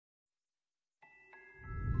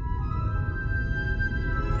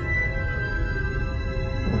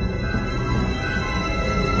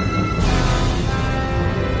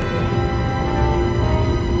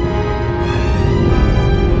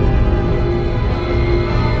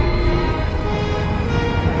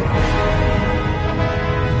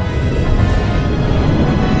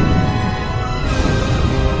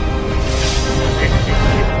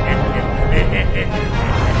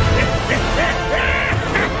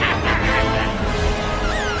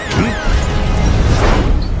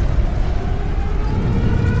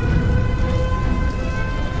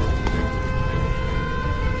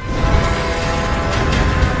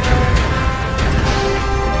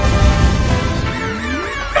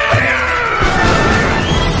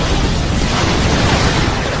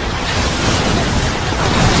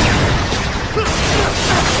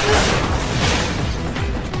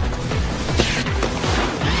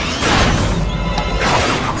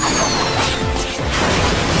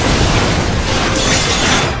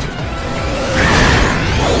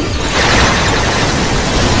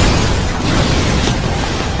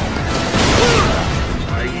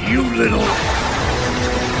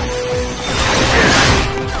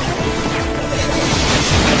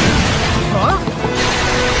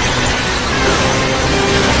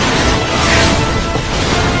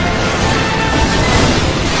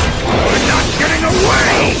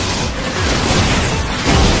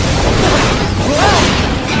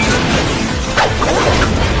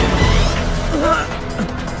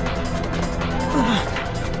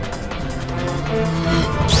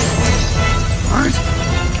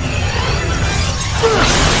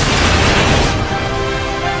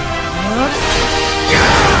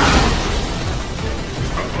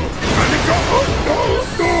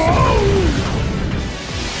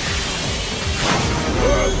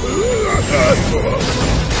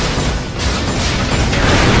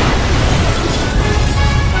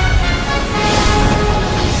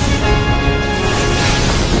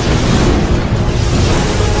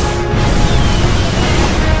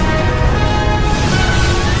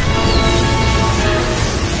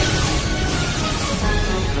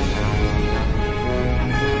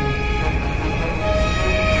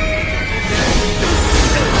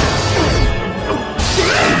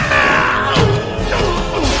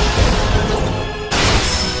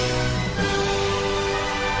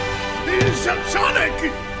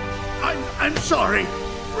Sonic! I'm sorry.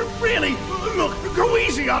 Really, look, go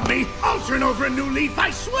easy on me. I'll turn over a new leaf, I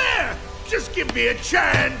swear. Just give me a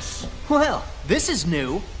chance. Well, this is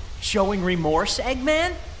new. Showing remorse,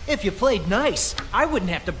 Eggman? If you played nice, I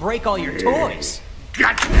wouldn't have to break all your toys.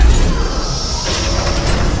 Gotcha!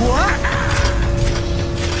 What?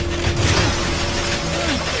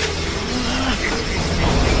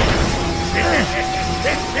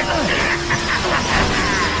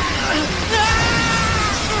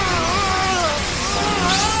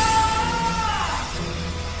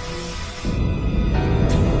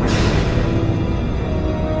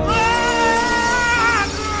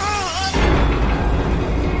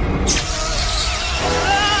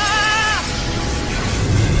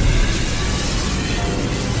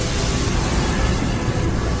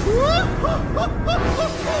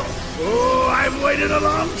 Oh, I've waited a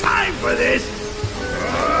long time for this.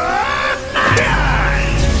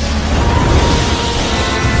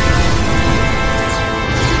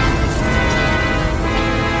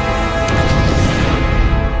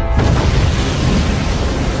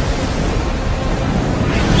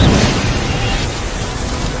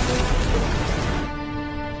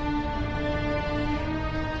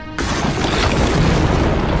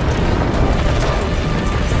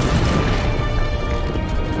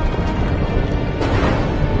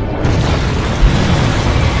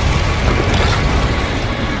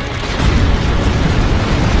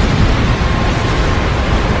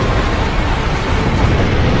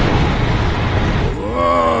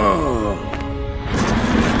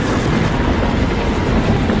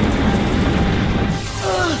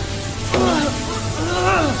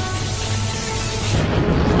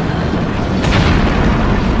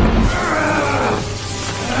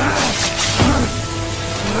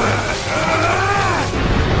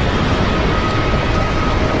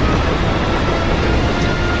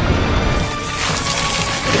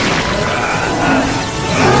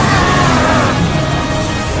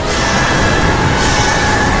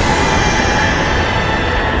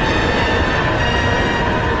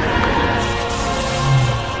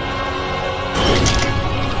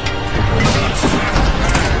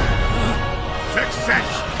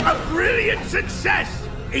 Success!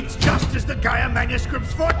 It's just as the Gaia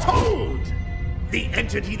manuscripts foretold! The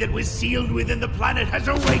entity that was sealed within the planet has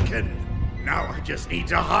awakened. Now I just need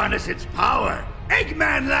to harness its power.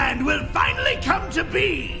 Eggman Land will finally come to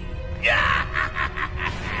be!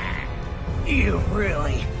 You've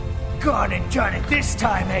really gone and done it this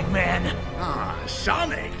time, Eggman. Ah,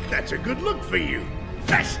 Sonic, that's a good look for you.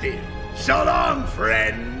 Festive. So long,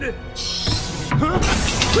 friend.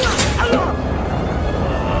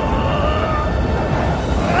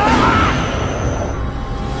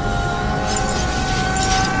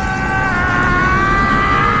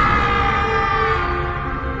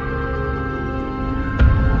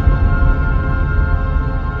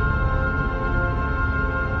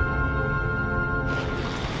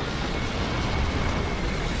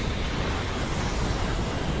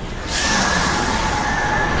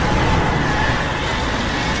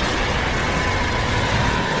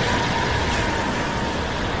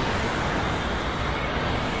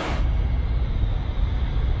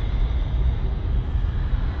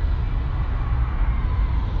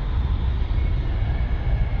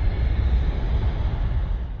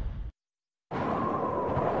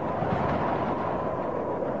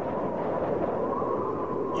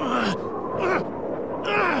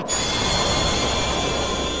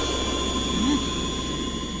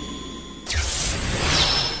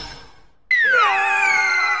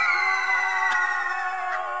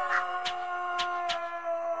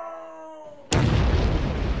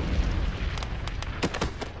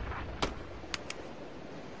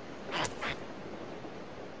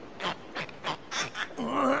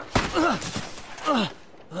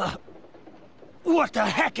 What the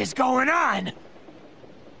heck is going on?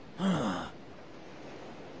 Huh?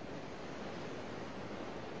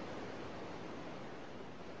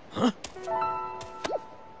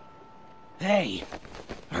 Hey,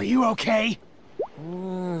 are you okay?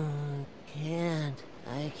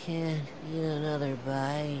 I can't eat another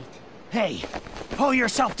bite. Hey, pull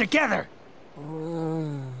yourself together!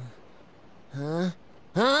 Huh?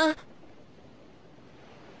 Huh?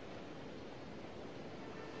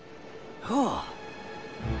 Oh.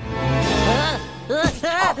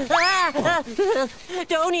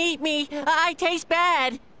 Don't eat me! I taste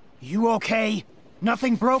bad! You okay?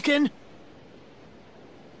 Nothing broken?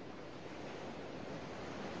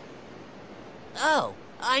 Oh,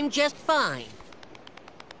 I'm just fine.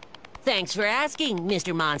 Thanks for asking,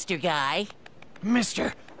 Mr. Monster Guy.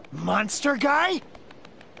 Mr. Monster Guy?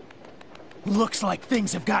 Looks like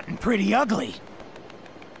things have gotten pretty ugly.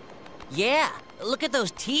 Yeah, look at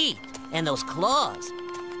those teeth and those claws.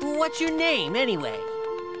 What's your name, anyway?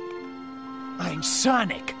 I'm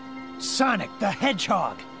Sonic. Sonic the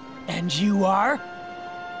Hedgehog. And you are?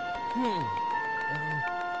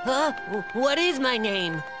 Huh? What is my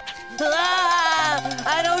name? Ah!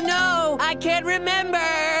 I don't know! I can't remember!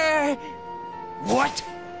 What?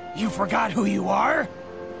 You forgot who you are?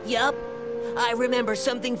 Yup. I remember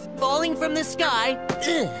something falling from the sky,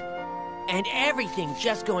 and everything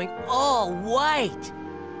just going all white.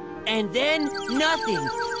 And then nothing.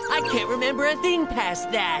 I can't remember a thing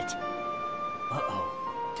past that.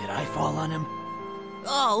 Uh-oh. Did I fall on him?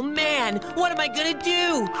 Oh man, what am I gonna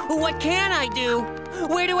do? What can I do?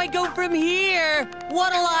 Where do I go from here?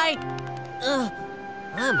 What'll I...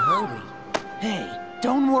 I'm hungry. Hey,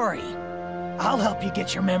 don't worry. I'll help you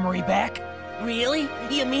get your memory back. Really?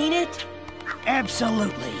 You mean it?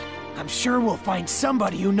 Absolutely. I'm sure we'll find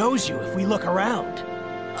somebody who knows you if we look around.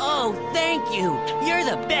 Oh, thank you. You're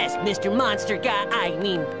the best, Mr. Monster Guy. I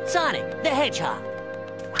mean, Sonic the Hedgehog.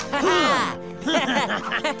 Ha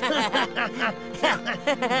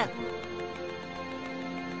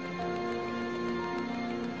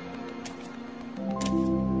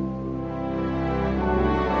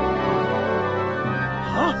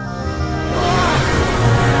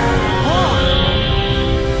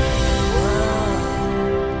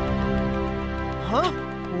Huh?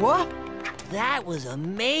 What? That was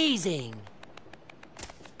amazing.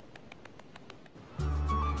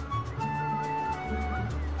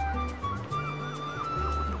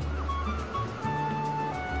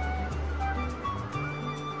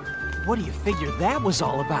 What do you figure that was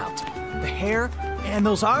all about? The hair, and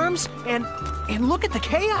those arms, and look at the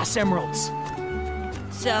Chaos Emeralds!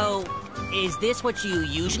 So, is this what you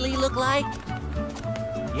usually look like?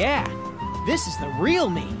 Yeah, this is the real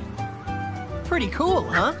me. Pretty cool,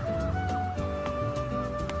 huh?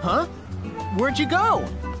 Huh? Where'd you go?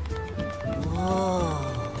 Whoa.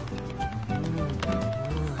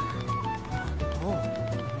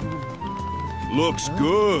 Looks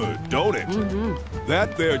good, don't it?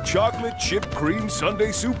 That there chocolate chip cream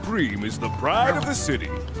sundae supreme is the pride of the city.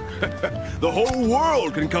 The whole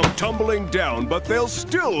world can come tumbling down, but they'll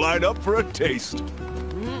still line up for a taste.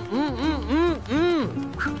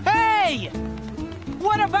 Hey!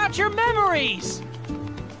 What about your memories?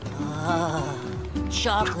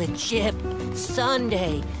 Chocolate chip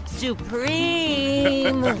sundae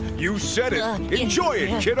supreme. You said it. Enjoy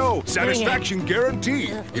it, kiddo. Satisfaction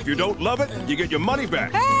guaranteed. If you don't love it, you get your money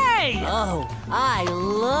back. Hey! Oh, I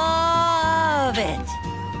love it.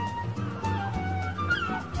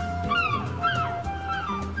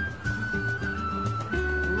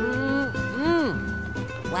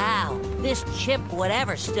 Wow, this chip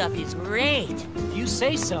whatever stuff is great. If you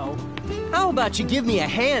say so. How about you give me a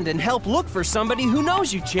hand and help look for somebody who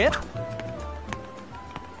knows you, Chip?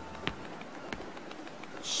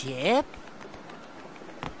 Chip?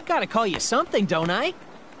 Gotta call you something, don't I?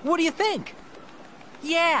 What do you think?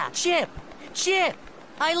 Yeah, Chip. Chip.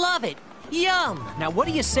 I love it. Yum. Now what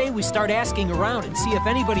do you say we start asking around and see if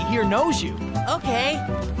anybody here knows you? Okay.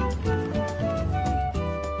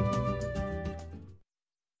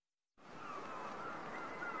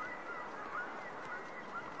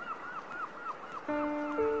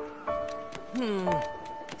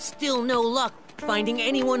 Still no luck finding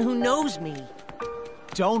anyone who knows me.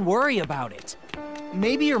 Don't worry about it.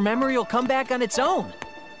 Maybe your memory will come back on its own.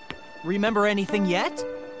 Remember anything yet?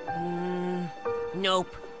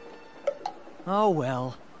 Nope. Oh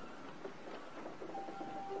well.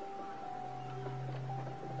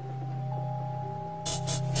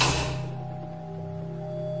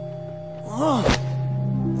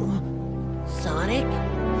 Sonic?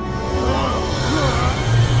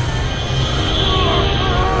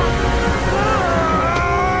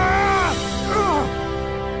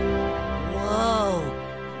 Whoa!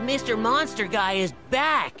 Mr. Monster Guy is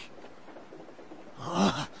back!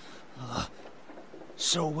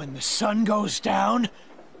 So when the sun goes down,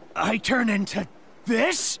 I turn into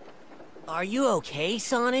this? Are you okay,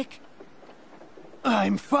 Sonic?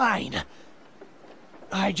 I'm fine.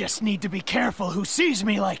 I just need to be careful who sees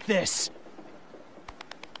me like this.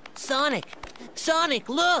 Sonic! Sonic,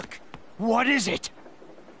 look! What is it?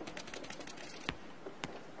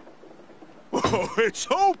 Oh, it's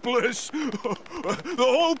hopeless. The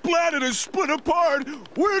whole planet is split apart.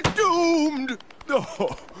 We're doomed.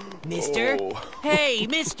 Oh. Mister? Oh. Hey,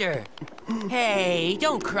 mister! Hey,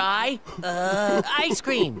 don't cry. Ice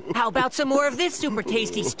cream. How about some more of this super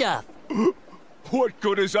tasty stuff? What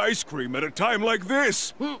good is ice cream at a time like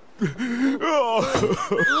this? Oh.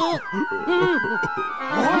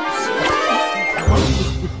 Whoops!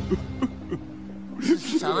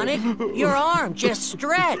 Sonic, your arm just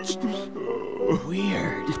stretched.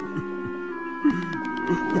 Weird.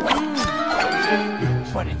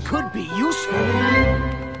 But it could be useful.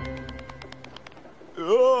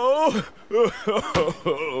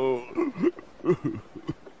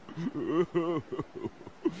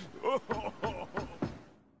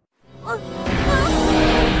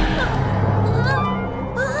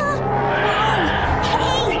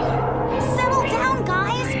 Hey! Settle down,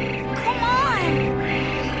 guys! Come on!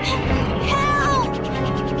 Help!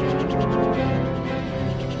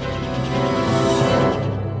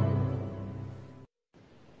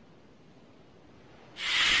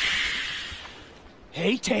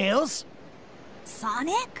 Hey, Tails.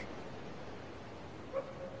 Sonic?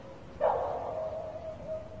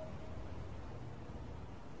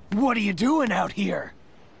 What are you doing out here?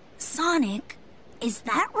 Sonic, is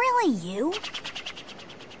that really you?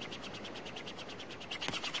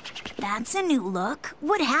 That's a new look.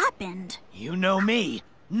 What happened? You know me.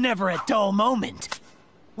 Never a dull moment.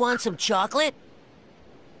 Want some chocolate?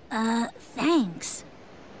 Thanks.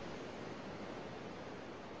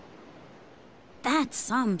 That's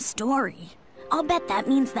some story. I'll bet that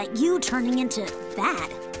means that you turning into that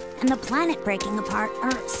and the planet breaking apart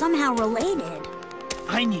are somehow related.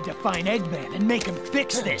 I need to find Eggman and make him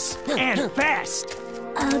fix this, and fast!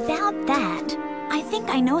 About that, I think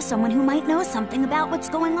I know someone who might know something about what's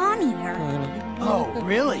going on here. Oh,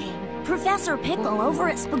 really? Professor Pickle over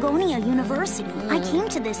at Spagonia University. I came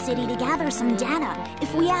to this city to gather some data.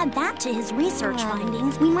 If we add that to his research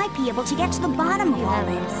findings, we might be able to get to the bottom of all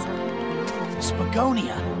this.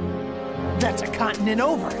 Spagonia? That's a continent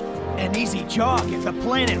over. An easy jog if the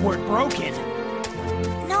planet weren't broken.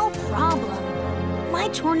 No problem. My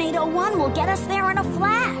Tornado 1 will get us there in a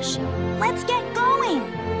flash. Let's get going.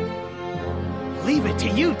 Leave it to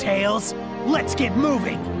you, Tails. Let's get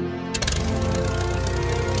moving.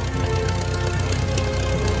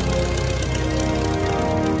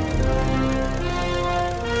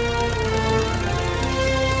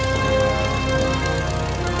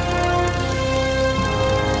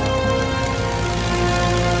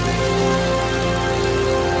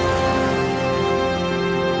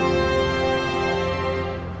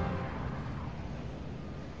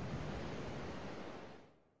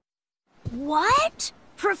 What?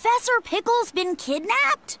 Professor Pickle's been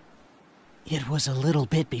kidnapped? It was a little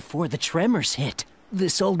bit before the tremors hit.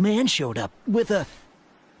 This old man showed up with a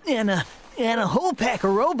whole pack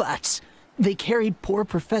of robots. They carried poor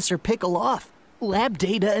Professor Pickle off, lab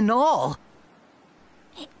data and all.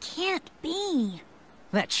 It can't be.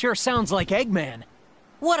 That sure sounds like Eggman.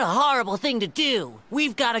 What a horrible thing to do.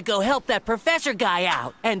 We've got to go help that professor guy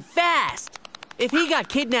out, and fast. If he got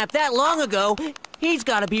kidnapped that long ago, he's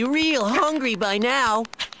got to be real hungry by now.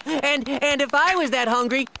 And if I was that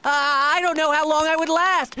hungry, I don't know how long I would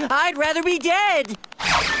last. I'd rather be dead.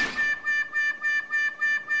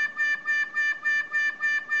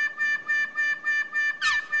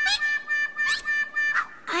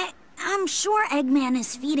 I'm sure Eggman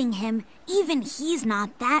is feeding him. Even he's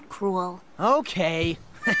not that cruel. Okay.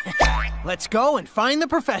 Let's go and find the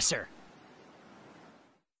professor.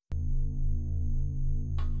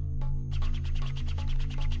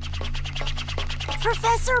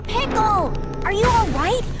 Professor Pickle! Are you all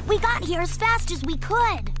right? We got here as fast as we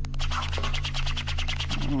could.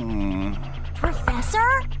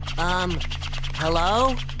 Professor?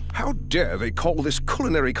 Hello? How dare they call this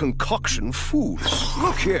culinary concoction food?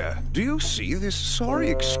 Look here, do you see this sorry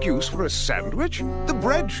excuse for a sandwich? The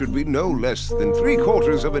bread should be no less than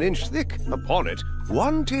 3/4 of an inch thick. Upon it,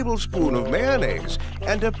 1 tablespoon of mayonnaise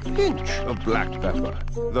and a pinch of black pepper.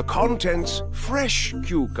 The contents, fresh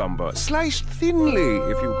cucumber, sliced thinly,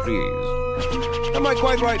 if you please. Am I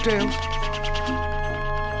quite right, Tails?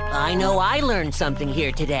 I know I learned something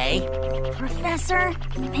here today. Professor,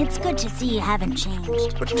 it's good to see you haven't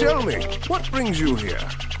changed. But tell me, what brings you here?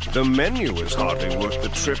 The menu is hardly worth the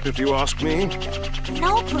trip, if you ask me.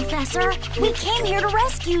 No, Professor. We came here to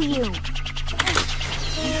rescue you.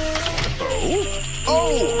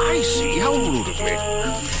 Oh, I see. How rude of me.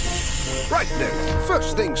 Right then,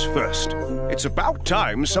 first things first. It's about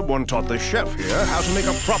time someone taught the chef here how to make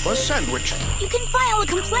a proper sandwich. You can file a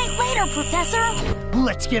complaint later, Professor.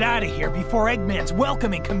 Let's get out of here before Eggman's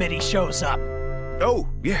welcoming committee shows up. Oh,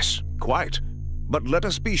 yes, quite. But let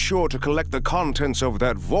us be sure to collect the contents of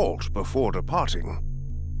that vault before departing.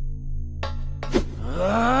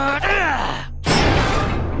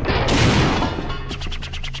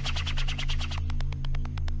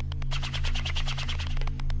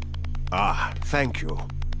 Ah, thank you.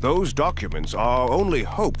 Those documents are our only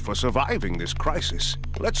hope for surviving this crisis.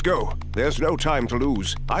 Let's go. There's no time to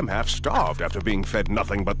lose. I'm half starved after being fed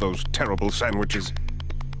nothing but those terrible sandwiches.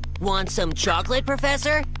 Want some chocolate,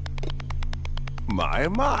 Professor?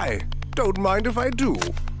 My. Don't mind if I do.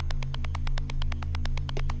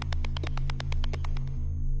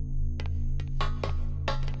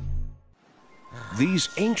 These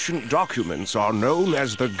ancient documents are known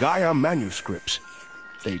as the Gaia manuscripts.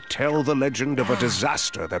 They tell the legend of a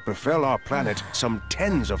disaster that befell our planet some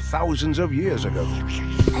tens of thousands of years ago.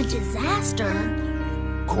 A disaster?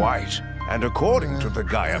 Quite. And according to the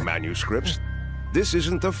Gaia manuscripts, this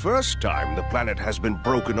isn't the first time the planet has been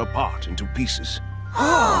broken apart into pieces.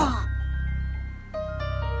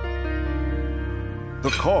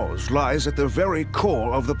 The cause lies at the very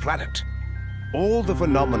core of the planet. All the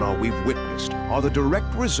phenomena we've witnessed are the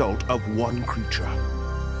direct result of one creature.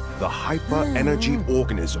 The hyper-energy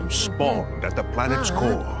organism spawned at the planet's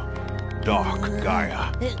core, Dark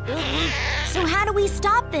Gaia. So how do we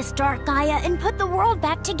stop this Dark Gaia and put the world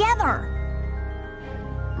back together?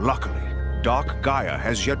 Luckily, Dark Gaia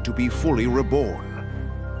has yet to be fully reborn.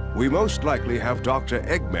 We most likely have Dr.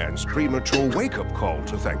 Eggman's premature wake-up call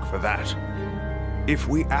to thank for that. If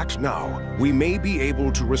we act now, we may be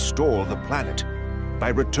able to restore the planet by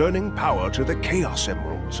returning power to the Chaos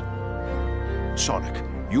Emeralds. Sonic,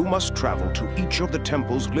 you must travel to each of the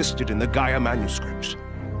temples listed in the Gaia manuscripts.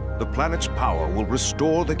 The planet's power will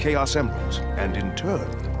restore the Chaos Emeralds, and in turn,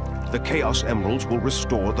 the Chaos Emeralds will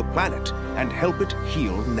restore the planet and help it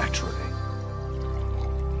heal naturally.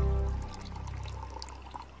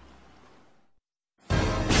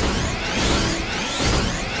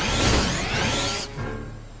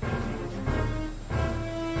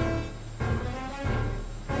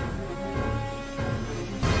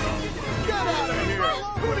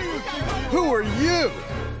 Who are you?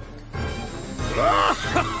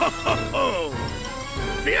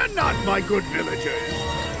 Fear not, my good villagers.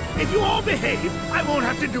 If you all behave, I won't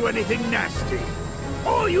have to do anything nasty.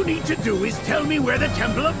 All you need to do is tell me where the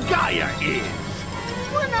Temple of Gaia is.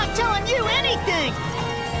 We're not telling you anything!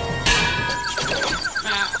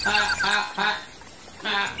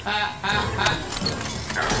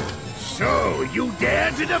 So, you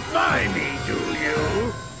dare to defy me, do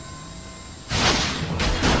you?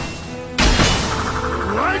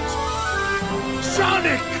 What?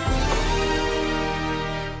 Sonic!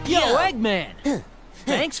 Yo, Eggman!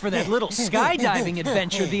 Thanks for that little skydiving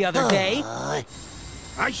adventure the other day.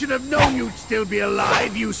 I should have known you'd still be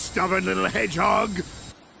alive, you stubborn little hedgehog!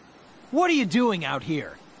 What are you doing out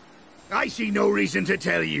here? I see no reason to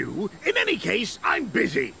tell you. In any case, I'm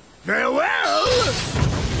busy. Farewell!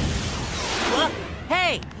 What?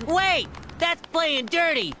 Hey, wait! That's playing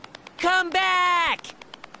dirty! Come back!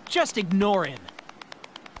 Just ignore him.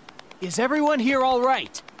 Is everyone here all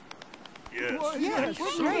right? Yes. We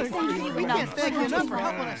can't thank you enough for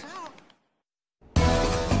helping us out.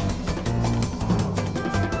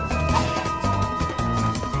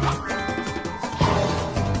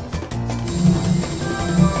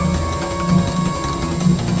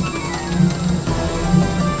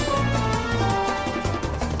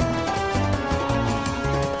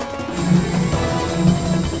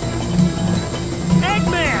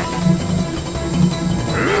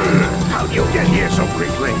 How'd you get here so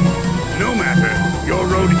quickly? No matter, your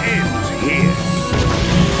road ends here.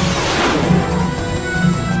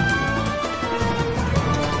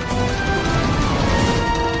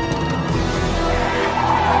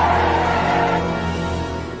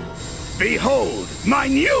 Behold, my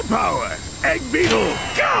new power! Egg Beetle,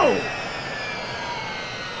 go!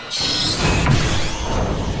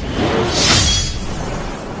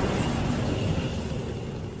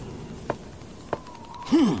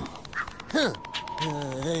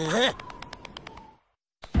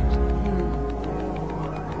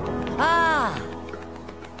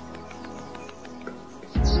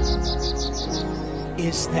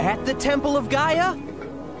 Is that the Temple of Gaia?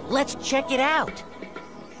 Let's check it out.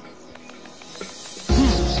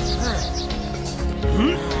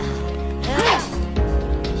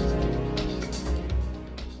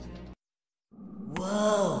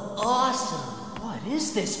 Whoa, awesome. What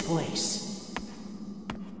is this place?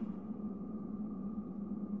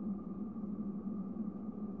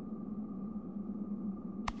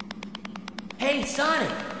 Hey,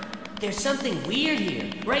 Sonic! There's something weird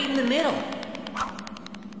here, right in the middle.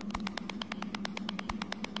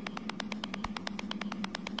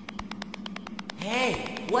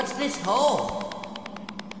 Hey, what's this hole?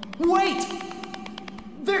 Wait!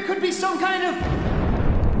 There could be some kind of...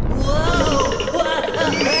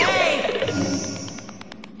 Whoa! Hey!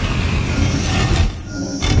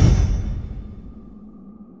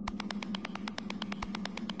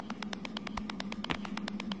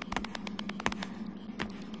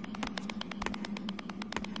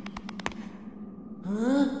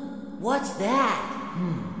 What's that?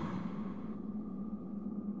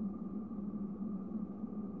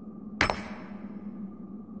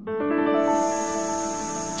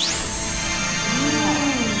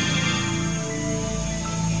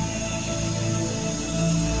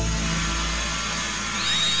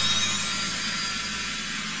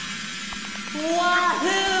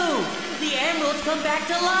 Wahoo! The emeralds come back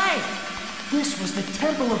to life! This was the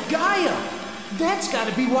Temple of Gaia! That's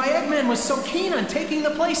gotta be why Eggman was so keen on taking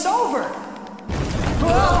the place over!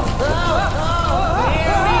 Here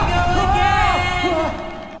we go again!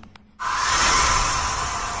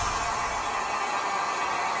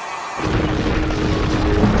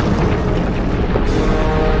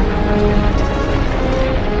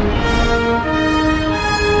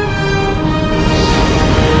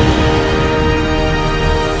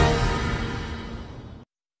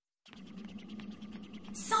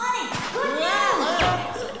 Sonic, good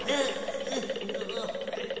news!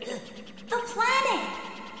 The planet!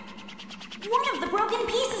 One of the broken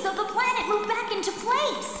pieces of the planet moved back into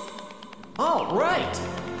place! All right!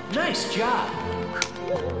 Nice job!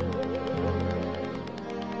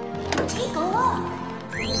 Take a look!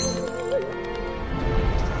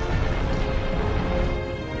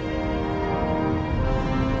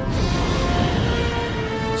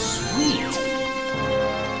 Sweet!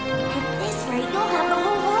 At this rate, you'll have the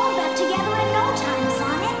whole world back together in no time,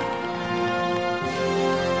 Sonic!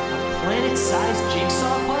 Planet-sized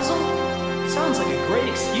jigsaw puzzle? Sounds like a great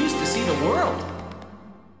excuse to see the world.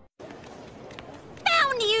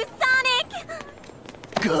 Found you, Sonic!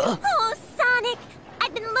 Gah. Oh, Sonic!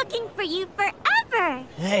 I've been looking for you forever!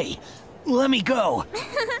 Hey, let me go.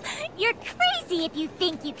 You're crazy if you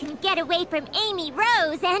think you can get away from Amy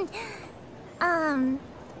Rose and...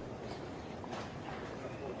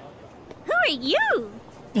 Who are you?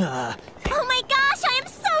 Oh my gosh, I am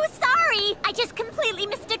so sorry! I just completely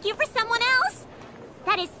mistook you for someone else.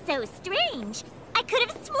 That is so strange. I could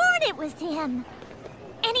have sworn it was him.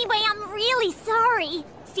 Anyway, I'm really sorry.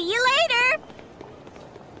 See you later.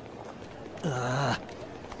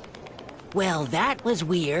 Well, that was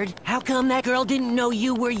weird. How come that girl didn't know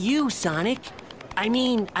you were you, Sonic? I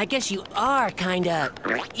mean, I guess you are kinda,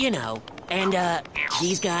 you know. And,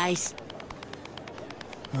 these guys.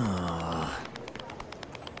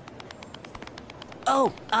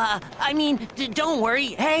 Oh, I mean, don't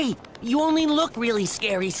worry. Hey, you only look really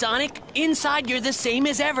scary, Sonic. Inside, you're the same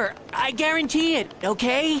as ever. I guarantee it,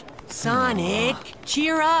 okay? Sonic,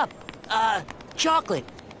 cheer up. Chocolate.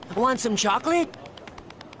 Want some chocolate?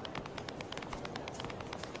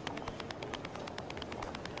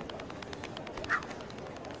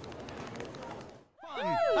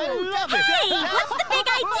 I love it! Hey, what's the big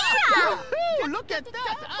idea? Ooh, look at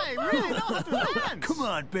that! I really know how to dance! Come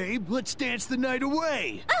on, babe. Let's dance the night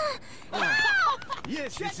away.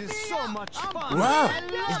 Yes, this is so much fun! Whoa,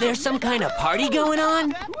 is there some kind of party going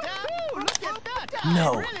on? Ooh, look at that!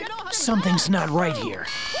 No, something's not right here.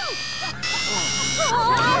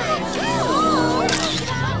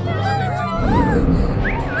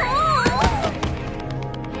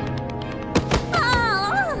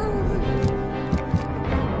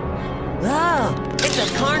 Oh, it's a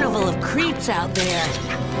carnival of creeps out there.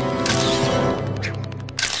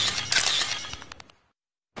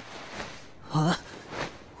 Huh?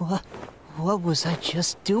 What was I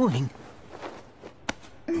just doing?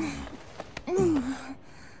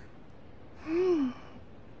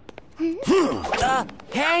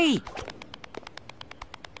 Hey!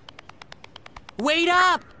 Wait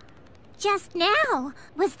up! Just now,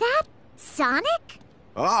 was that Sonic?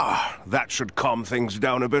 Ah, that should calm things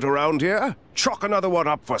down a bit around here. Chalk another one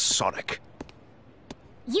up for Sonic.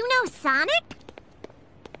 You know Sonic?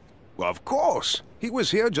 Of course. He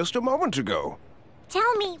was here just a moment ago.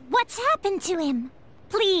 Tell me what's happened to him.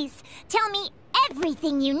 Please, tell me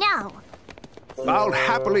everything you know. I'll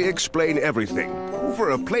happily explain everything.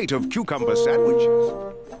 For a plate of cucumber sandwiches.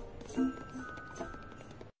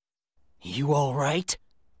 You all right?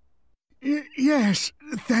 Yes,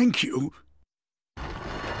 thank you.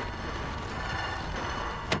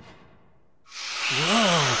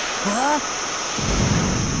 Whoa, what?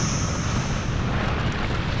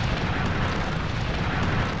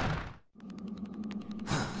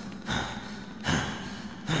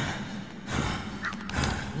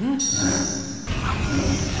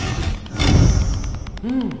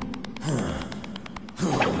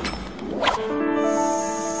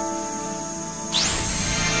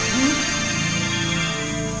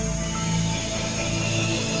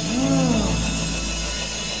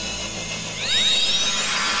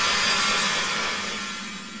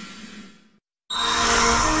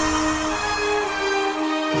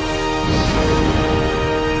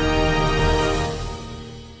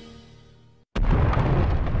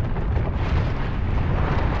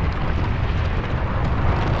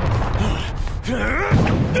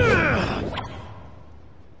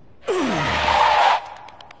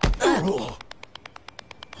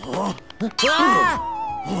 The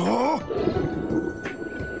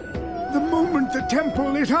moment the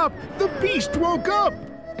temple lit up, the beast woke up.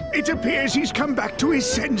 It appears he's come back to his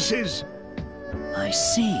senses. I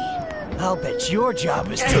see. I'll bet your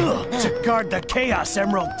job is to guard the Chaos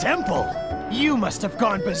Emerald Temple. You must have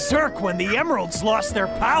gone berserk when the emeralds lost their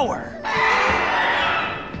power.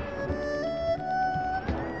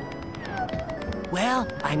 Well,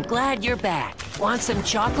 I'm glad you're back. Want some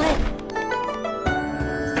chocolate?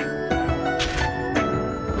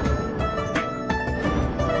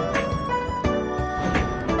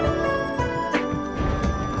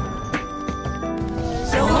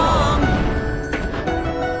 So long!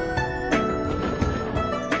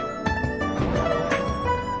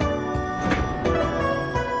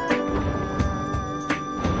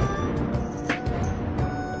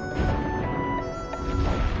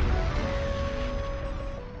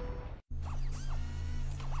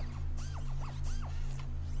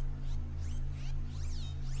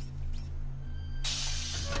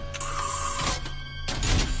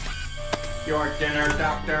 Your dinner,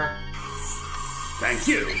 Doctor. Thank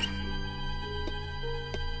you.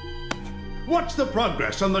 What's the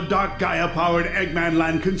progress on the Dark Gaia-powered Eggman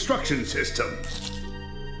Land construction system?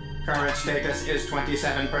 Current status is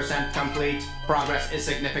 27% complete. Progress is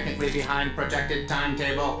significantly behind projected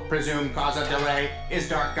timetable. Presumed cause of delay is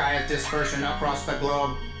Dark Gaia's dispersion across the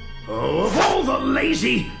globe. Oh, of all the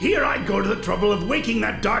lazy, here I go to the trouble of waking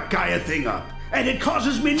that Dark Gaia thing up, and it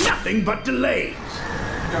causes me nothing but delays.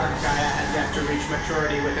 Dark Gaia had yet to reach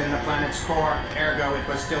maturity within the planet's core, ergo it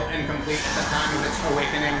was still incomplete at the time of its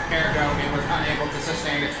awakening, ergo it was unable to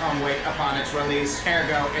sustain its own weight upon its release,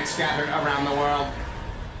 ergo it scattered around the world.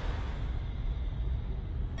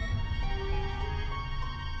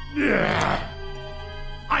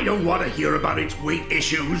 I don't want to hear about its weight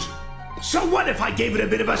issues. So what if I gave it a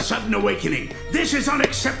bit of a sudden awakening? This is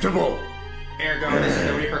unacceptable. Ergo, this is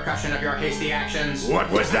the repercussion of your hasty actions. What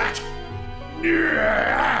was that?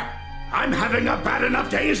 I'm having a bad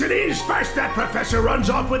enough day as it is. First that professor runs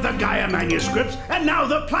off with the Gaia manuscripts, and now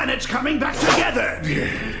the planet's coming back together.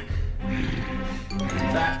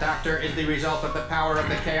 That, Doctor, is the result of the power of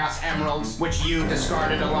the Chaos Emeralds, which you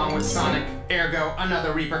discarded along with Sonic. Ergo,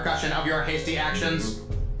 another repercussion of your hasty actions.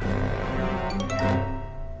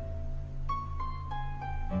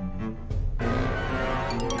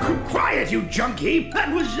 Quiet, you junk heap!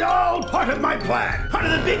 That was all part of my plan, part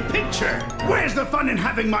of the big picture. Where's the fun in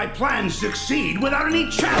having my plans succeed without any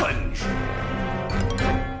challenge?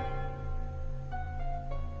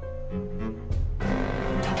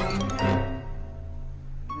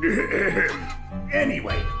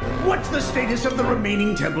 Anyway, what's the status of the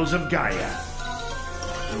remaining temples of Gaia?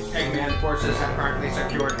 Eggman forces have currently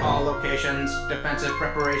secured all locations. Defensive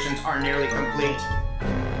preparations are nearly complete.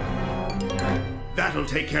 That'll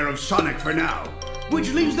take care of Sonic for now,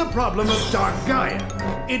 which leaves the problem of Dark Gaia.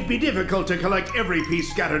 It'd be difficult to collect every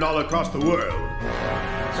piece scattered all across the world.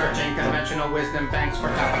 Searching conventional wisdom banks for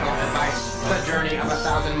topical advice. The journey of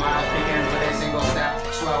 1,000 miles begins with a single step.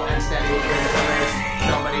 Slow and steady wins the race.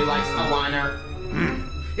 Nobody likes a whiner.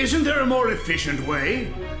 Isn't there a more efficient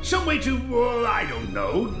way? Some way to, I don't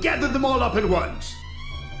know, gather them all up at once?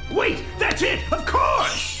 Wait, that's it! Of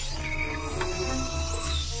course!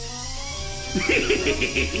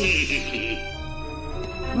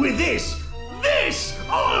 With this,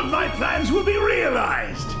 all of my plans will be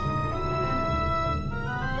realized!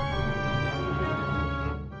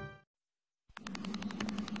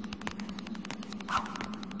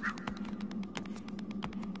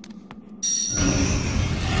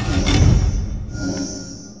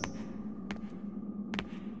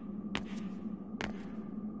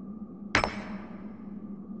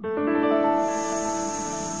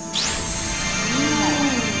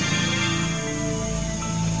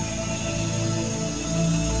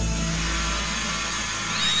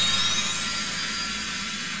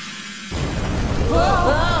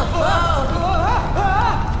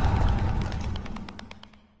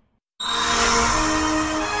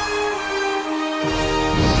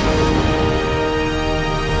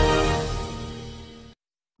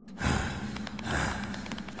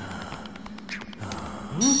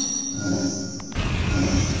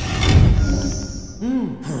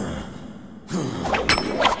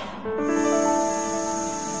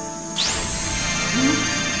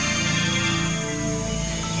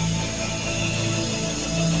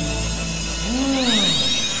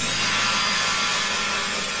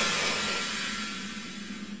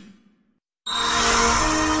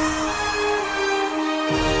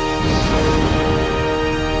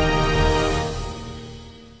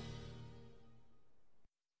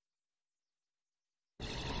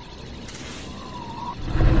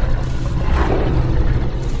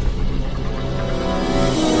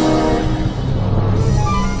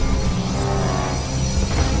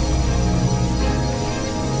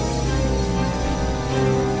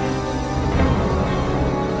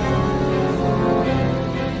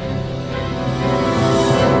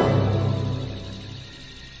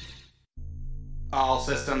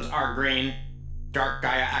 systems are green. Dark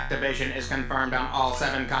Gaia activation is confirmed on all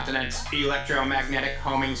 7 continents. Electromagnetic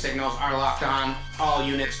homing signals are locked on. All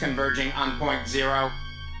units converging on point 0.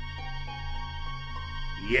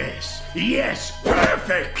 Yes, yes,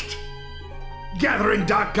 perfect! Gathering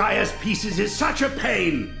Dark Gaia's pieces is such a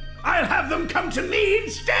pain. I'll have them come to me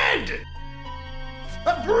instead!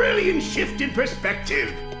 A brilliant shift in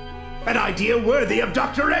perspective. An idea worthy of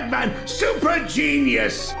Dr. Eggman, super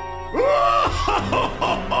genius!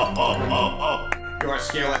 Your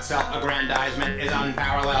skill at self-aggrandizement is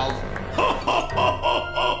unparalleled.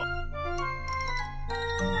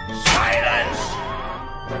 Silence!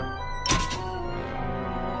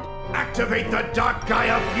 Activate the Dark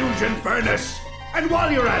Gaia fusion furnace! And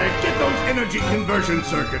while you're at it, get those energy conversion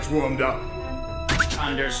circuits warmed up.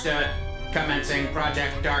 Understood. Commencing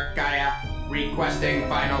Project Dark Gaia. Requesting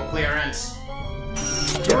final clearance.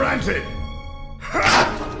 Granted!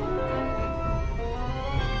 Ha!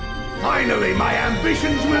 Finally, my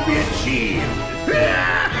ambitions will be achieved!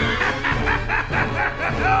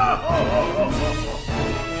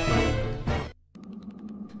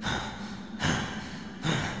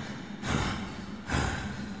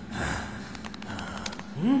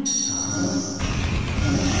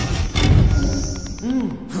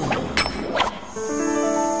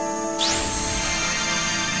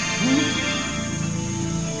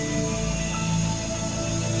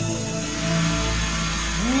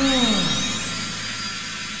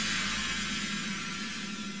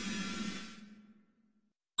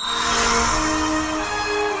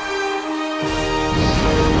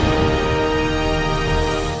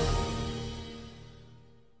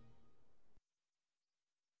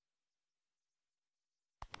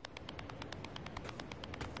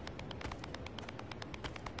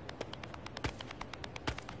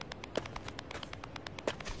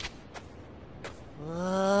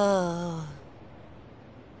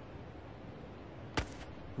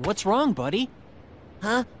 What's wrong, buddy?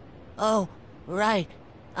 Huh? Oh, right.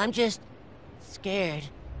 I'm just scared.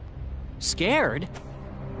 Scared?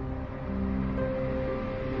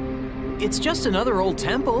 It's just another old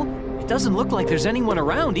temple. It doesn't look like there's anyone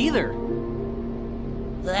around either.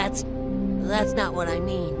 That's not what I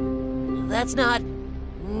mean. That's not...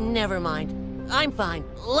 Never mind. I'm fine.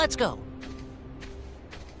 Let's go.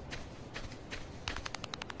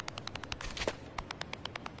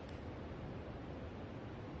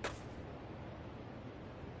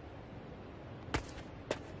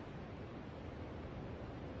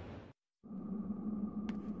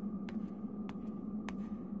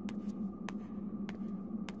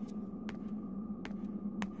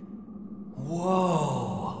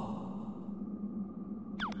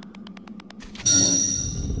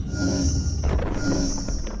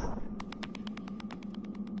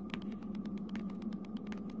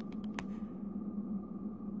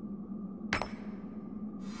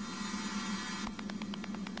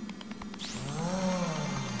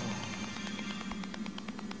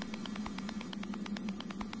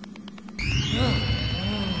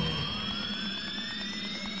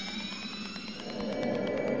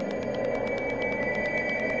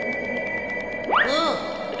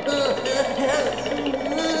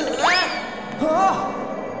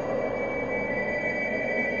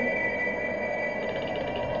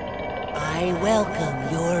 I welcome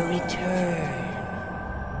your return.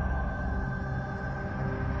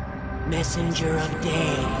 Messenger of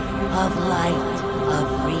day, of light,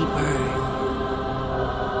 of rebirth.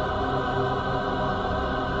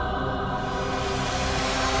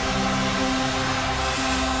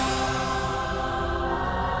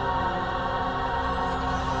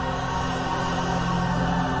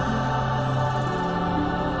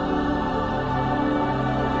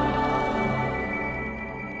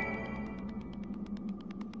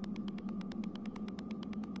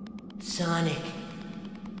 Sonic,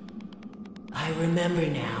 I remember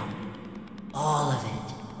now, all of it.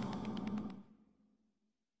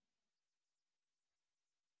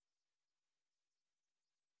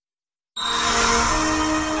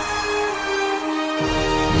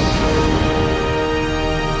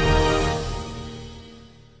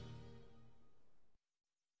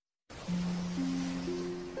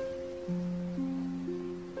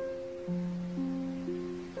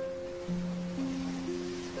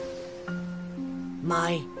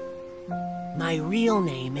 My real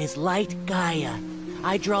name is Light Gaia.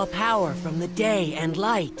 I draw power from the day and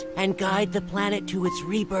light, and guide the planet to its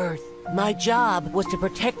rebirth. My job was to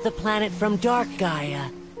protect the planet from Dark Gaia.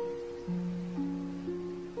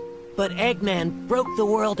 But Eggman broke the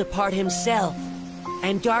world apart himself,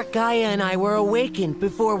 and Dark Gaia and I were awakened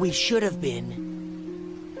before we should have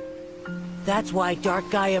been. That's why Dark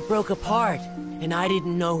Gaia broke apart, and I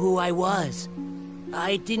didn't know who I was.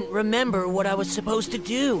 I didn't remember what I was supposed to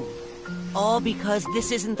do. All because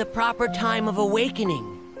this isn't the proper time of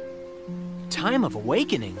awakening. Time of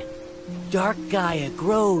awakening? Dark Gaia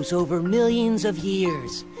grows over millions of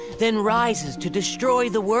years, then rises to destroy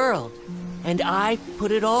the world. And I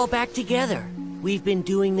put it all back together. We've been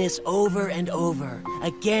doing this over and over,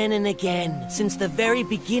 again and again, since the very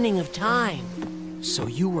beginning of time. So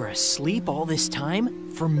you were asleep all this time?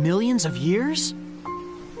 For millions of years?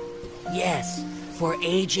 Yes, for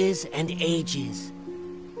ages and ages.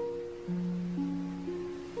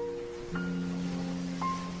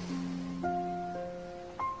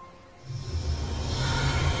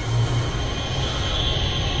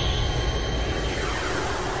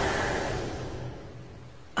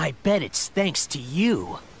 I bet it's thanks to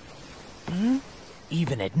you.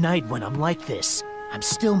 Even at night when I'm like this, I'm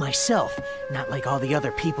still myself, not like all the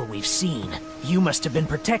other people we've seen. You must have been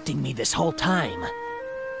protecting me this whole time.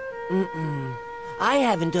 I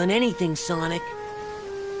haven't done anything, Sonic.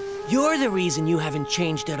 You're the reason you haven't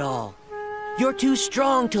changed at all. You're too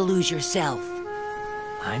strong to lose yourself.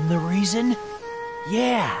 I'm the reason?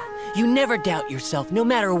 Yeah, you never doubt yourself, no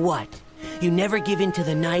matter what. You never give in to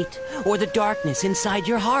the night or the darkness inside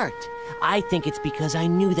your heart. I think it's because I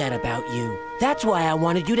knew that about you. That's why I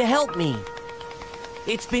wanted you to help me.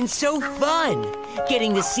 It's been so fun,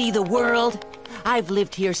 getting to see the world. I've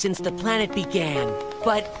lived here since the planet began,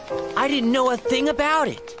 but I didn't know a thing about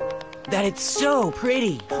it. That it's so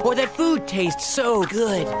pretty, or that food tastes so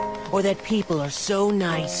good, or that people are so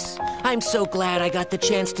nice. I'm so glad I got the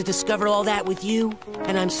chance to discover all that with you,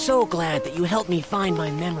 and I'm so glad that you helped me find my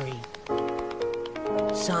memory.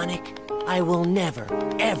 Sonic, I will never,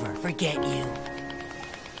 ever forget you.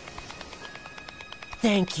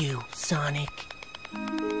 Thank you, Sonic.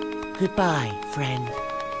 Goodbye, friend.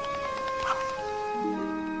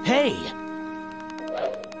 Hey!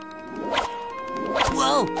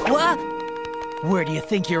 Whoa, what? Where do you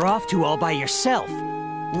think you're off to all by yourself?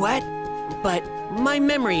 What? But my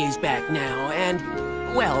memory is back now, and,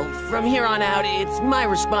 well, from here on out, it's my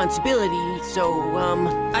responsibility, so,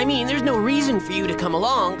 I mean, there's no reason for you to come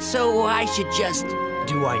along, so I should just...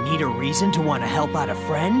 Do I need a reason to want to help out a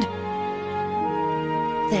friend?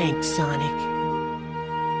 Thanks, Sonic.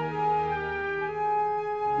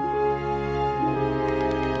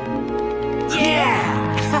 Yeah!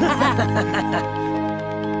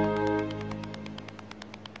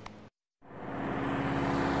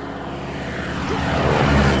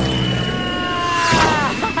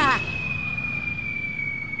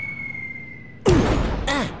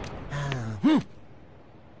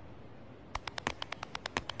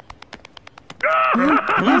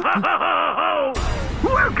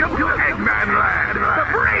 Welcome to Eggman Land, the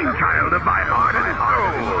brainchild of my heart and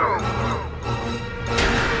soul.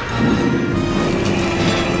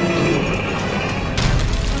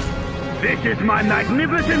 This is my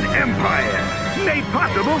magnificent empire, made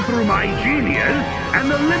possible through my genius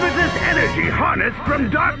and the limitless energy harnessed from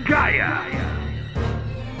Dark Gaia.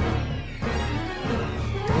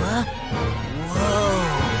 What?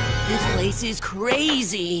 Whoa, this place is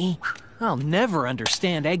crazy. I'll never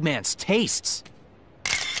understand Eggman's tastes.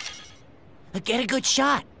 Get a good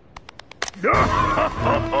shot.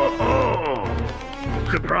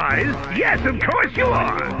 Surprise? Yes, of course you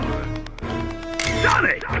are.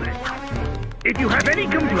 Sonic! If you have any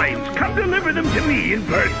complaints, come deliver them to me in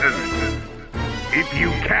person. If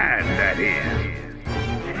you can, that is.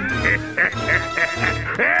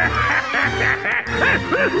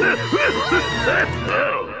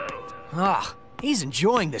 Ah, he's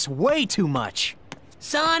enjoying this way too much.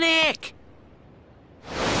 Sonic!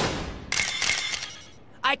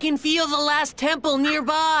 I can feel the last temple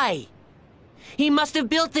nearby. He must have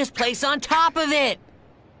built this place on top of it.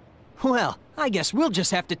 Well, I guess we'll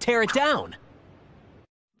just have to tear it down.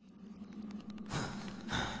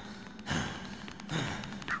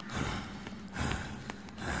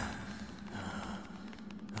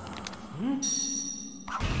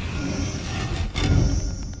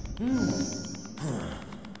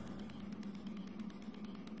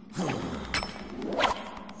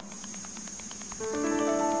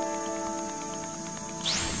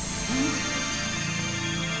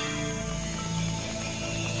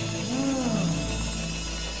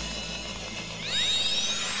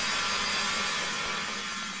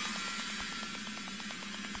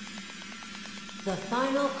 The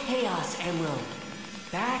final Chaos Emerald.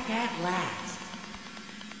 Back at last.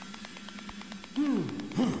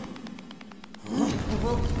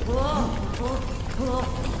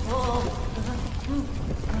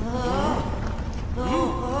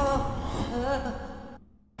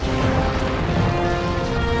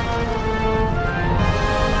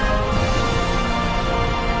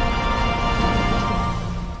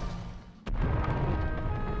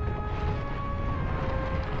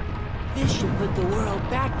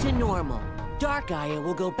 back to normal. Dark Gaia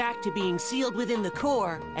will go back to being sealed within the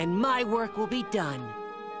core, and my work will be done.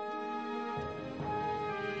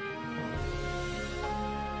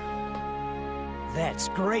 That's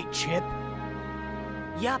great, Chip.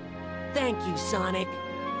 Yup. Thank you, Sonic.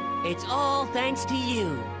 It's all thanks to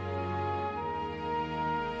you.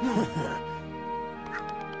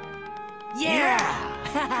 Yeah!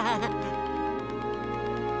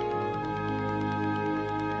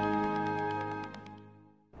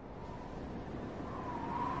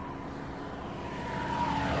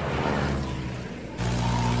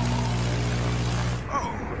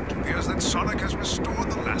 It appears that Sonic has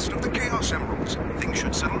restored the last of the Chaos Emeralds. Things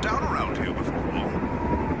should settle down around here before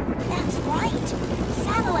long. That's right.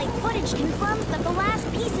 Satellite footage confirms that the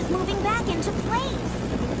last piece is moving back into place.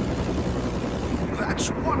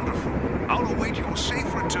 That's wonderful. I'll await your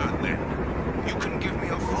safe return then. You can give me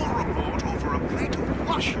a full report over a plate of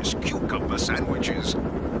luscious cucumber sandwiches.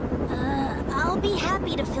 I'll be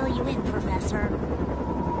happy to fill you in, Professor.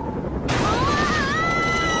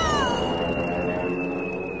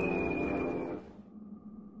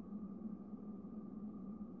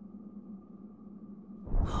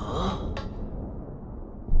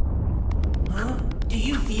 Do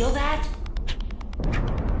you feel that?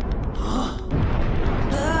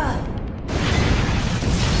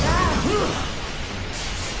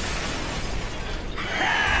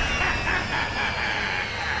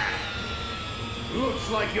 Looks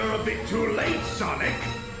like you're a bit too late, Sonic.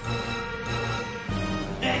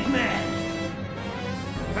 Eggman!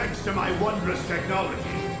 Thanks to my wondrous technology,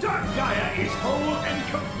 Dark Gaia is whole and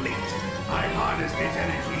complete. I harnessed its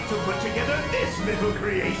energy to put together this little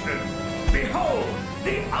creation. Behold,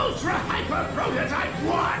 the Ultra Hyper Prototype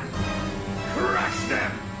 1! Crush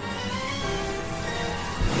them!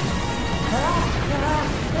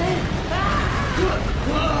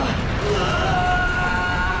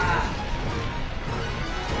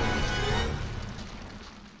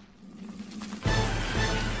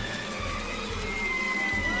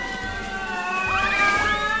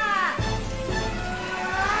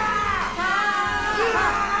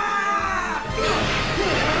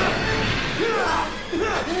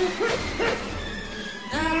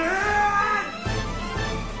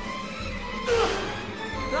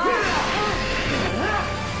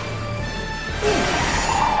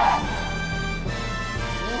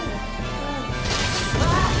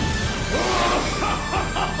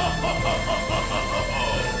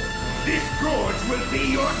 This gorge will be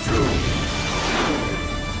your tomb!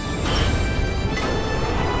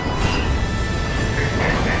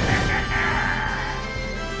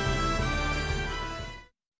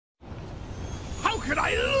 How could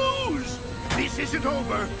I lose? This isn't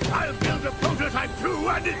over. I'll build a prototype too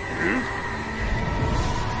and...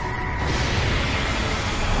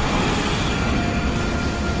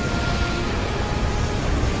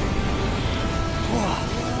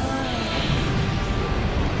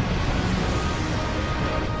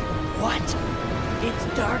 What? It's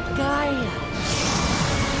Dark Gaia.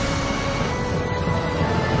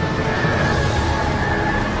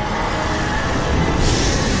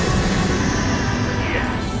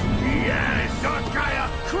 Yes, Dark Gaia!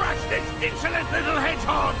 Crush this insolent little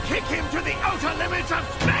hedgehog! Kick him to the outer limits of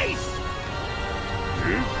space!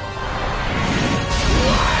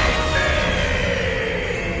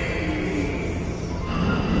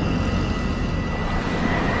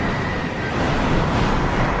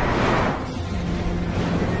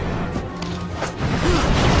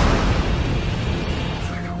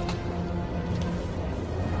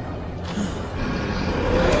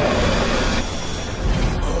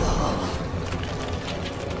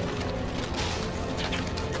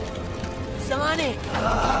 Sonic!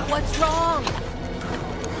 What's wrong?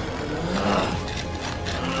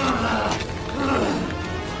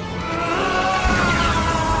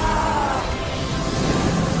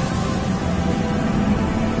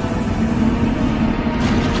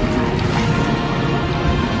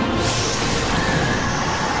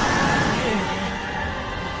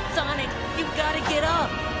 Sonic, you gotta get up!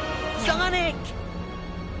 Sonic!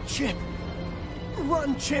 Chip!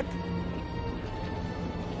 Run, Chip!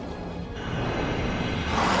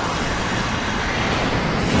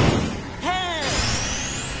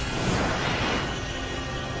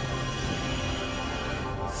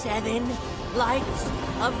 Seven lights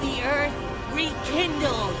of the earth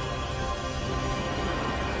rekindled.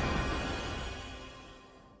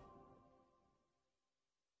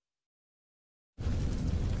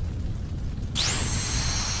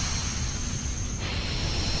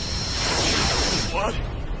 What?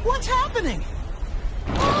 What's happening?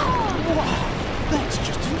 Oh, wow, that's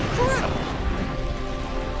just incredible.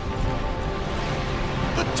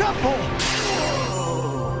 the temple!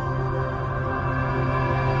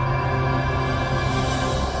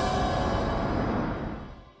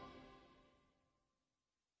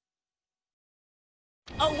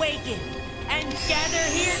 Awaken and gather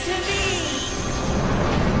here to me!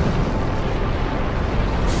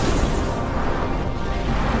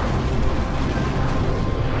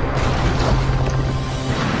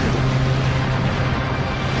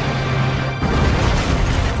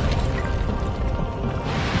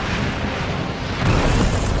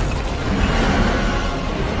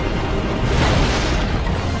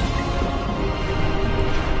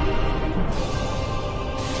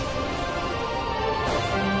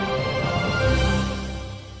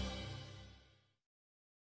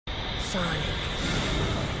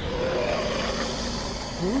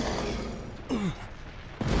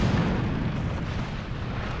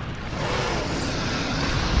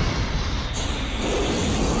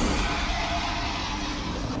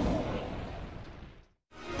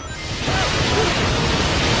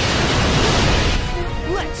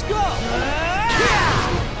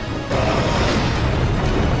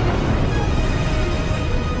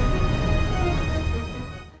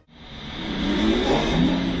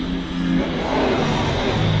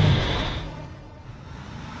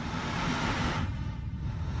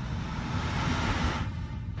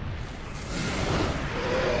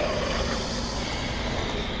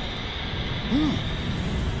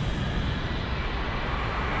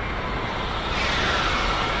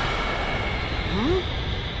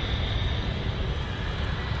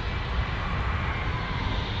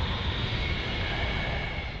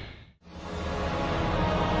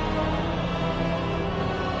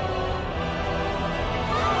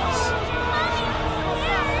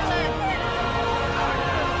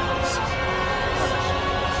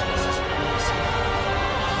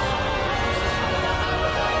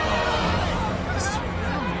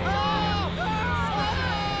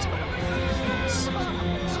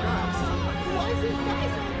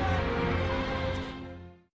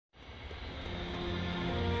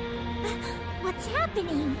 What's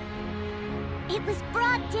happening? It was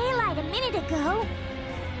broad daylight a minute ago.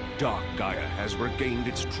 Dark Gaia has regained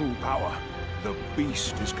its true power. The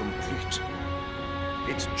beast is complete.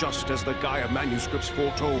 It's just as the Gaia manuscripts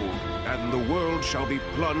foretold, and the world shall be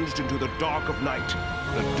plunged into the dark of night,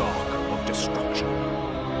 the dark of destruction.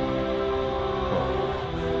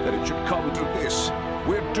 Oh, that it should come to this.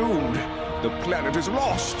 We're doomed. The planet is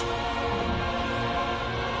lost.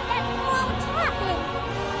 That won't happen.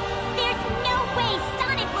 There's no way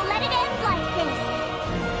Sonic will let it end like this.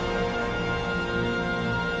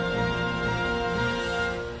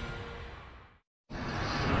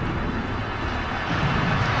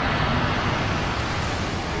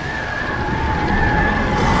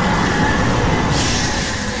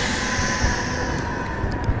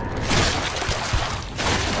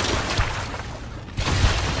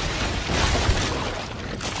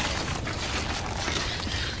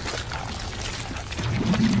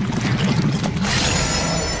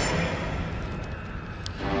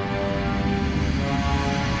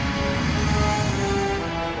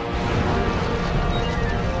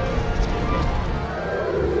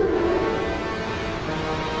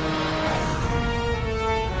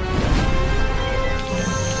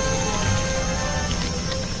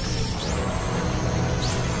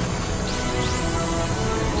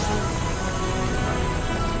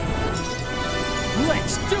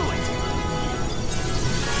 Let's do it!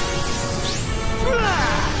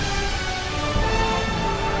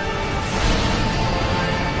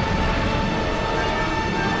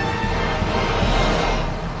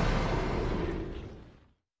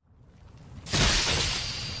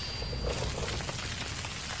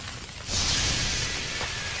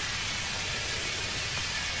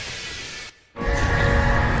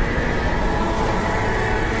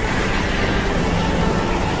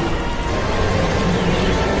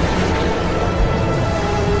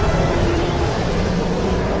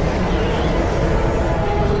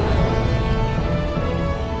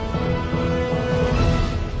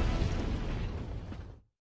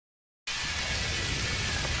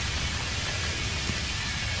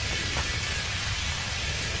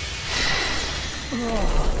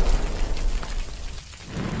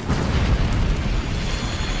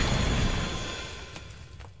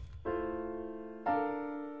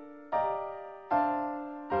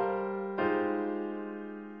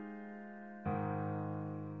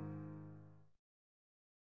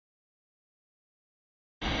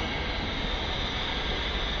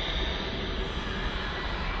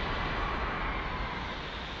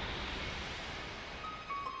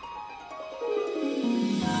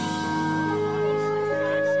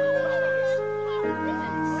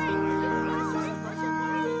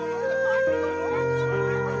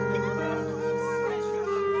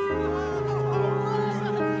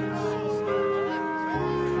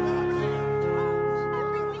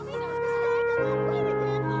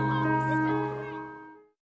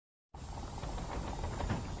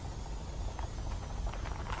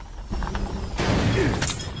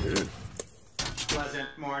 Pleasant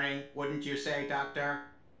morning, wouldn't you say, Doctor?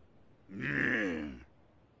 You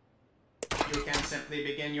can simply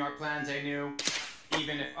begin your plans anew.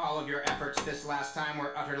 Even if all of your efforts this last time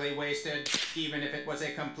were utterly wasted, even if it was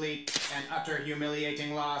a complete and utter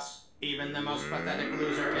humiliating loss, even the most pathetic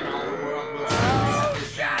loser in all the world will surely have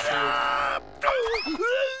his chance to...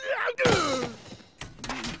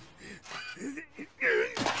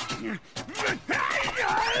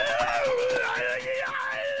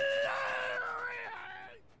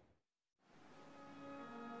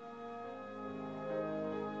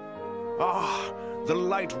 Ah, the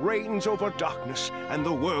light reigns over darkness, and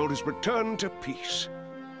the world is returned to peace.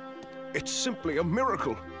 It's simply a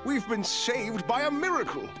miracle. We've been saved by a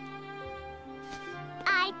miracle.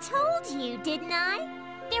 I told you, didn't I?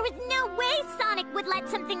 There was no way Sonic would let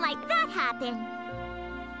something like that happen.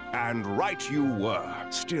 And right you were.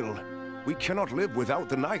 Still, we cannot live without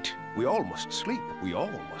the night. We all must sleep. We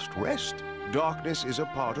all must rest. Darkness is a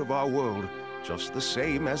part of our world, just the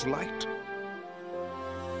same as light.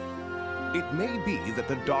 It may be that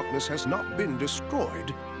the darkness has not been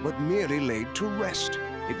destroyed, but merely laid to rest.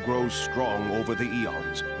 It grows strong over the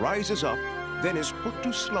eons, rises up, then is put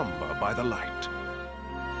to slumber by the light.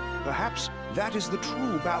 Perhaps that is the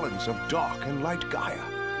true balance of dark and light Gaia.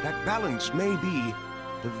 That balance may be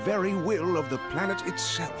the very will of the planet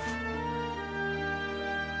itself.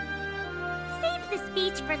 Save the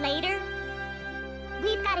speech for later.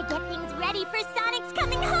 We've got to get things ready for Sonic's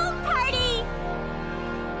coming home party!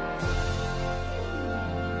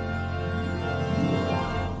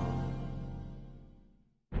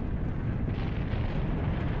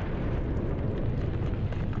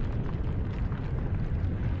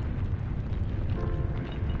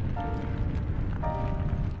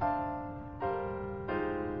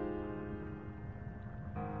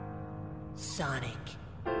 Sonic.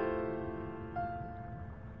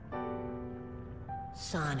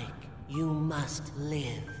 Sonic, you must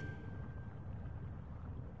live.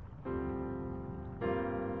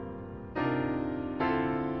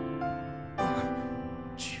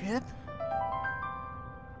 Chip?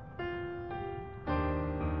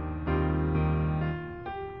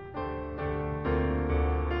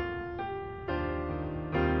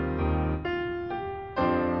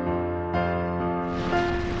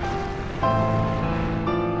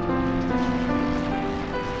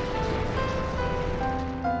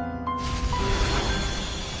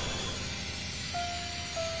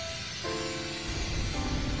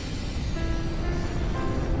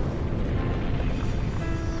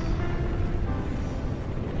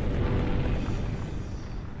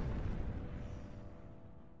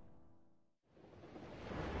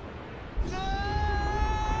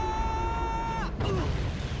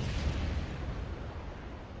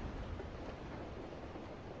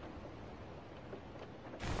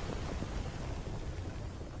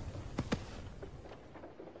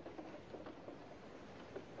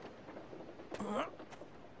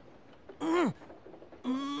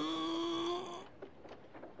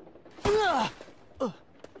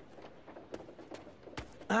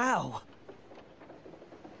 Ow!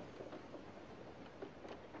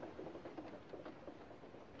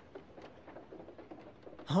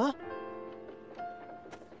 Huh?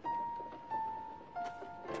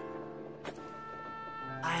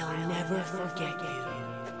 I'll never forget you.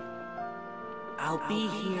 I'll be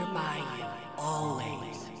here by you,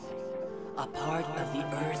 always. A part of the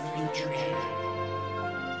earth you tread.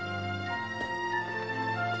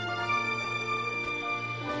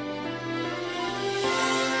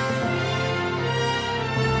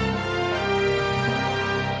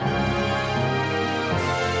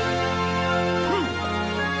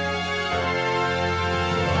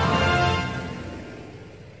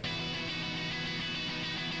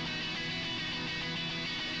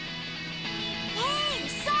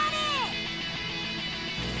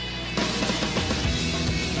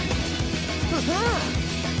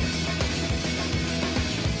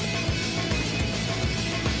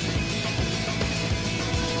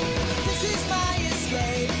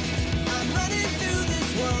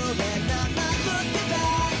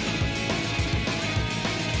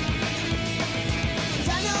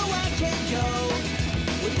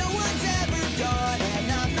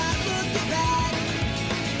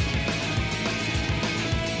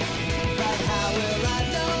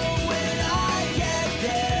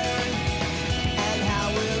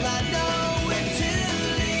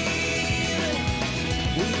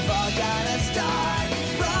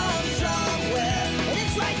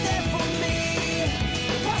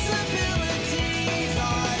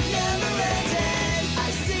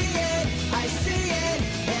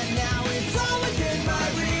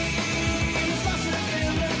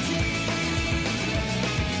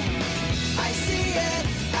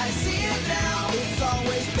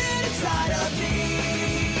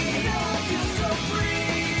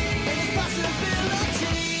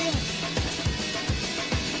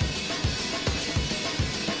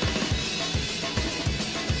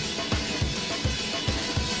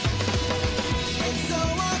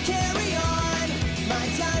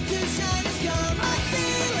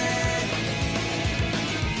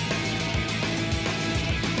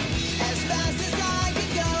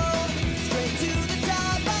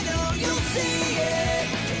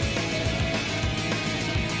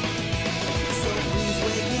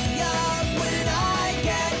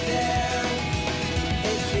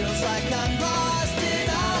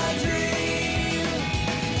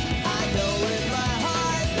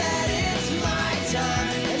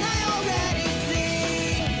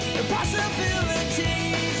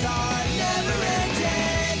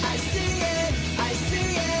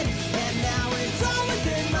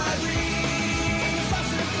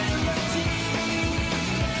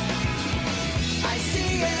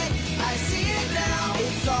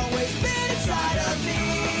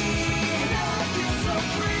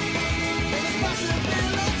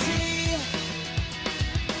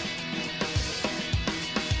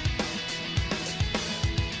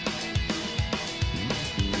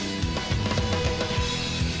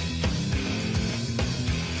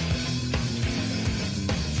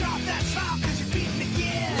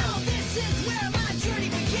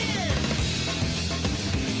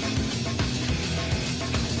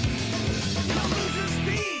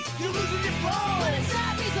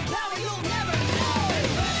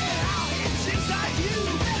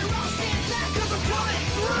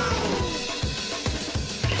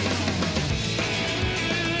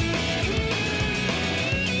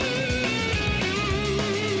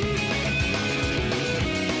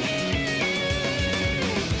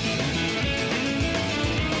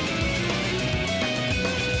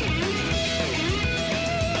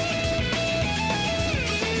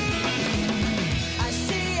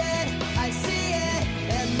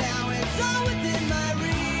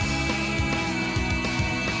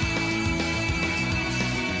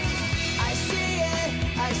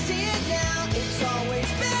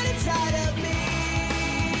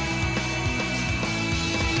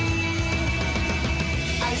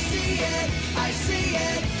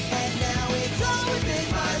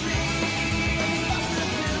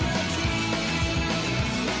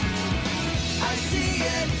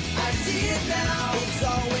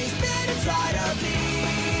 inside of me.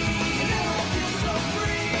 And now I feel so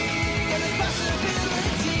free. And there's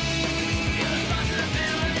possibility. And there's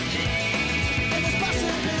possibility. And there's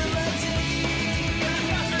possibility. And there's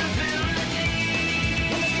possibility.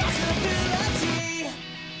 And there's possibility.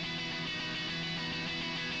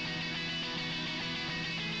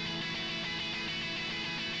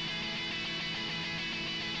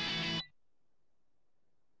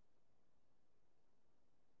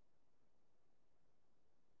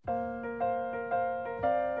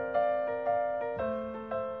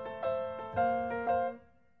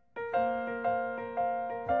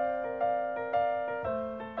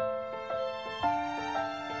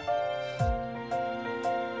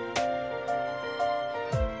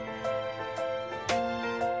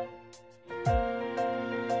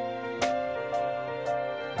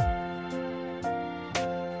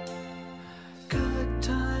 Good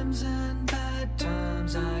times and bad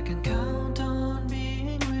times, I can count on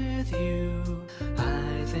being with you.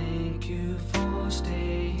 I thank you for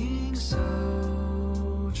staying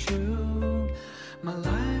so true. My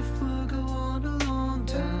life will go on a long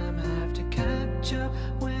time, have to catch up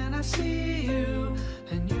when I see you.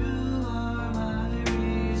 And you are my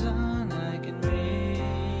reason I can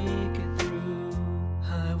make it through.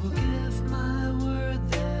 I will give my word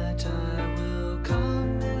that I will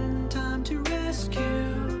come in time to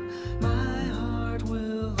rescue. My heart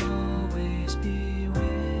will always be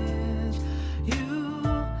with you.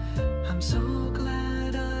 I'm so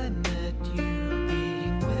glad I met you,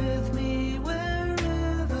 being with me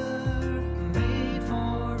wherever, made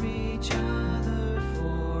for each other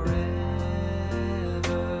forever.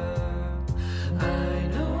 I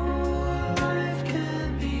know life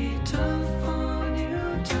can be tough on you,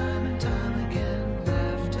 time and time again.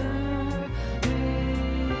 Laughter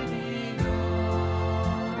maybe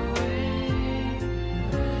gone away.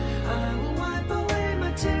 I will wipe away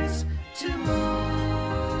my tears tomorrow.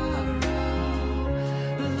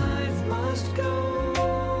 But life must go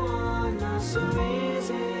on, not so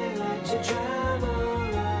easy, like to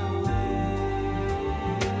travel away.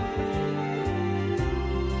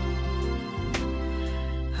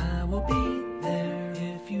 I will be there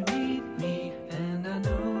if you need me, and I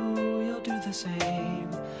know you'll do the same.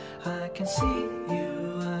 I can see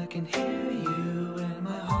you, I can hear you in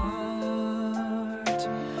my heart.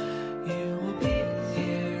 You will be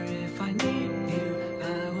here if I need you.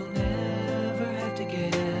 I will never have to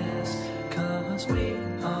guess, 'cause we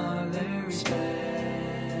are very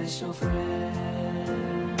special friends.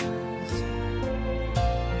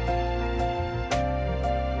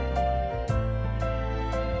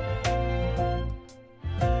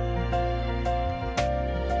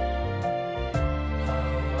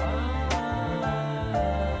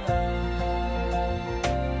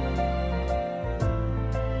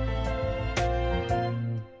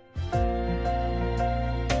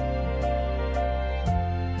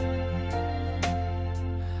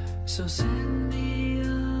 So send me a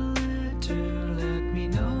letter, let me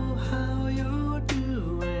know how you're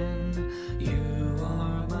doing. You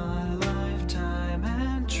are my lifetime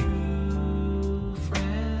and true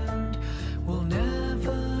friend. Will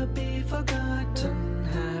never be forgotten.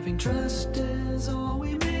 Having trust is all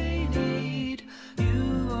we may need.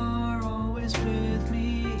 You are always with me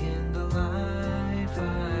in the life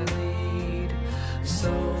I lead.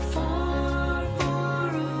 So far, far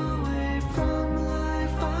away from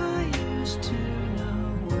life I used to know.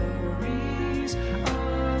 Worries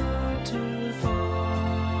are too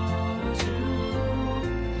far to.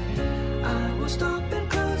 I will stop and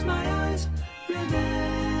close my eyes.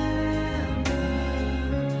 Remember,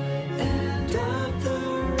 end of the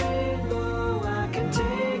rainbow. I can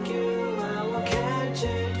take you. I will catch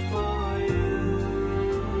it for you.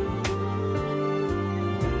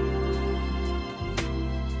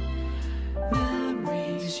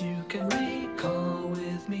 Memories you can recall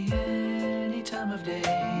with me any time of day.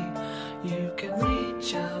 You can reach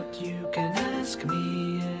out, you can ask me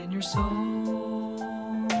in your soul.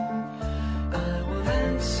 I will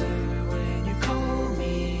answer when you call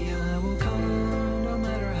me. I will come no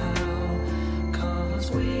matter how, 'cause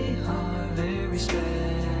we are very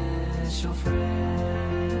special friends.